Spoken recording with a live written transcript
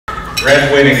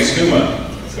Graduating summa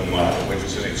cum laude, which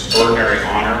is an extraordinary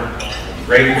honor. A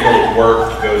great deal of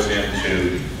work goes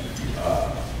into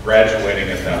graduating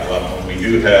at that level. And we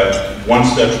do have one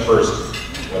such person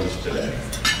with us today.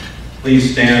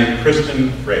 Please stand,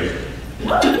 Kristen Fraser.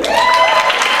 Everyone,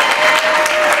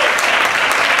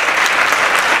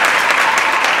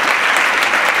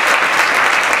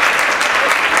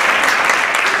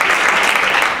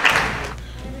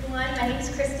 my name is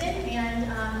Kristen,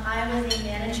 and I was in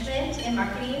management and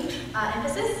marketing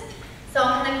emphasis. So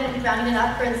I'm kind of going to be rounding it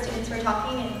up for the students who are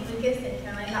talking, and Lucas and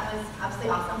Caroline. That was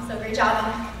absolutely awesome, so great job.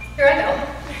 And here I go.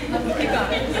 Let's keep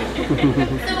going.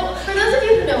 So for those of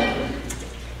you who know me,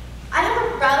 I have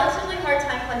a relatively hard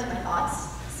time collecting my thoughts.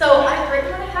 So I've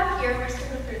written what I have here first to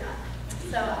go through that.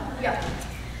 So yeah.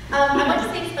 I want to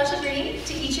say a special greeting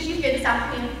to each of you here this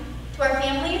afternoon, to our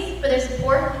families for their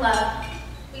support and love.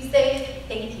 We say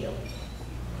thank you.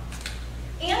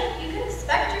 And you can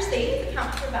expect your savings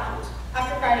account to rebound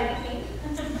after Friday evening.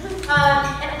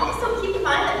 And also keep in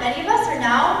mind that many of us are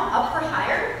now up for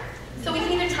hire, so we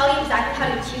can either tell you exactly how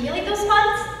to accumulate those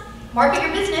funds, market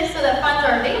your business so that funds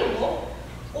are available,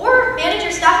 or manage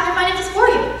your staff and your finances for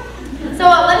you. So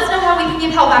let us know how we can be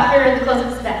of help after the close of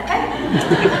this event, okay?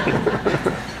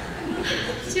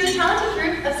 To a talented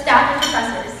group of staff and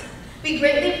professors, we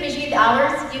greatly appreciate the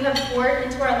hours you have poured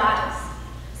into our lives.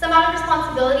 Some out of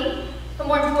responsibility, but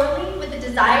more importantly, with the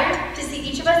desire to see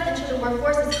each of us enter the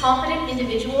workforce as confident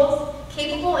individuals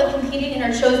capable of competing in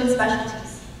our chosen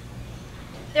specialties.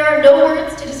 There are no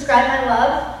words to describe my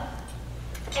love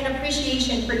and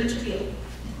appreciation for each of you.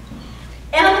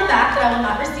 And on the fact that I will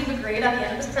not receive a grade at the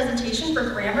end of this presentation for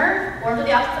grammar or for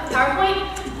the absence of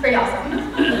PowerPoint, pretty awesome.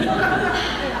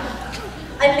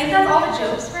 I think that's all the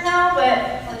jokes for now, but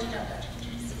I'll let you know that.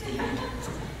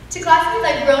 To classmates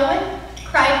I've grown with,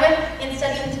 cried with, and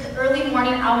studied into the early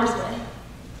morning hours with.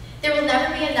 There will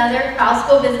never be another Crowell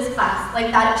School business class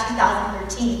like that of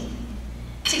 2013.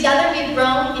 Together we've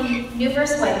grown in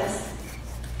numerous ways,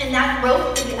 and that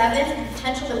growth is the evidence and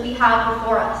potential that we have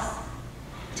before us.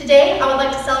 Today, I would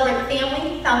like to celebrate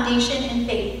family, foundation, and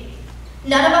faith.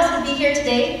 None of us would be here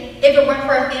today if it weren't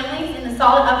for our families and the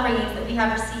solid upbringings that we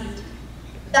have received.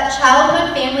 That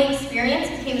childhood family experience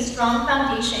became a strong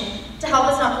foundation to help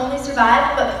us not only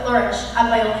survive, but flourish at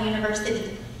Biola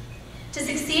University. To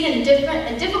succeed in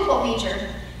a difficult major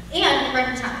and in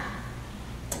record time.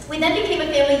 We then became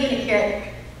a family unit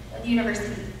here at the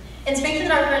university and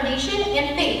strengthened our foundation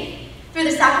and faith through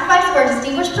the sacrifice of our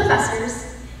distinguished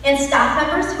professors and staff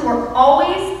members who were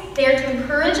always there to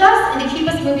encourage us and to keep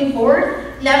us moving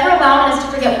forward, never allowing us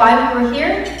to forget why we were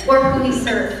here or who we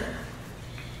serve.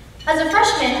 As a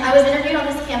freshman, I was interviewed on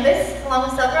this campus along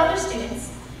with several other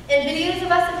students, and videos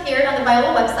of us appeared on the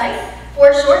Biola website for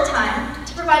a short time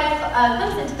to provide a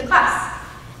glimpse into the class.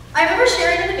 I remember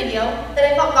sharing in the video that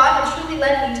I felt God had truly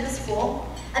led me to the school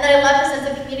and that I loved the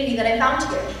sense of community that I found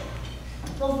here.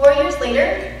 Well, 4 years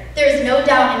later, there is no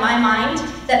doubt in my mind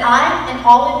that I and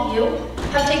all of you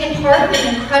have taken part in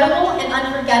an incredible and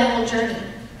unforgettable journey,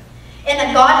 and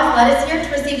that God has led us here to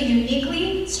receive a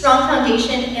uniquely strong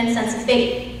foundation and sense of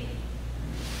faith.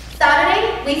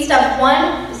 Saturday, we take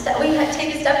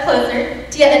a step closer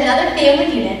to yet another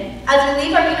family unit as we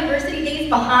leave our university days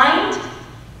behind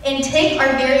and take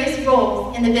our various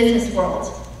roles in the business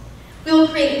world. We will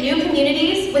create new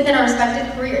communities within our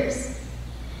respective careers.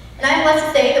 And I am blessed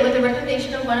to say that with the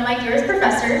recommendation of one of my dearest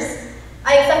professors,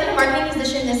 I accepted a marketing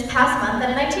position this past month at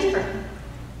an IT firm.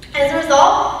 As a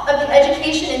result of the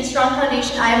education and strong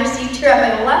foundation I have received here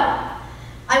at Biola,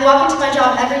 I walk into my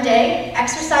job every day,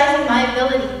 exercising my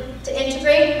ability to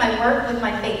integrate my work with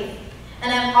my faith,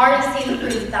 and I'm already seeing the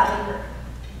fruits of that labor.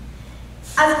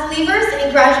 As believers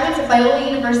and graduates of Biola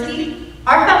University,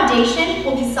 our foundation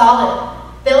will be solid,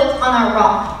 built on our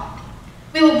rock.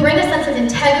 We will bring a sense of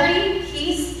integrity,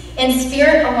 peace, and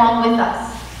spirit along with us.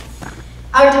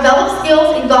 Our developed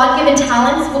skills and God-given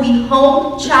talents will be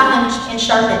honed, challenged, and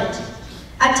sharpened.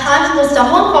 At times, we'll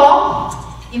stumble and fall,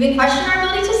 even question our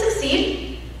ability to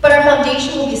succeed, but our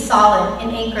foundation will be solid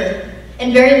and anchored,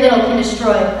 and very little can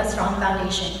destroy a strong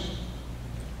foundation.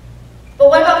 But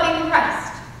what about faith in Christ?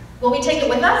 Will we take it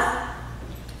with us?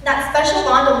 That special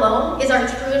bond alone is our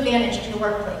true advantage in the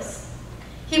workplace.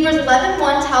 Hebrews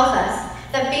 11:1 tells us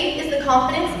that faith is the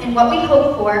confidence in what we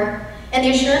hope for and the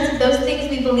assurance of those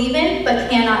things we believe in but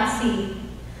cannot see.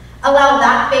 Allow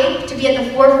that faith to be at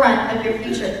the forefront of your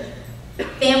future.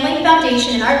 Family,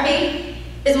 foundation, and our faith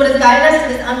is what has guided us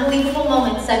to this unbelievable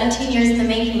moment 17 years in the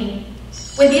making.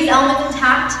 With these elements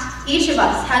intact, each of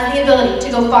us has the ability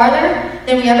to go farther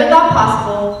than we ever thought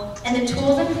possible and the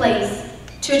tools in place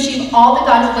to achieve all that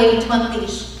God is waiting to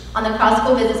unleash on the Crowell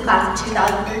School Business class of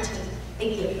 2013.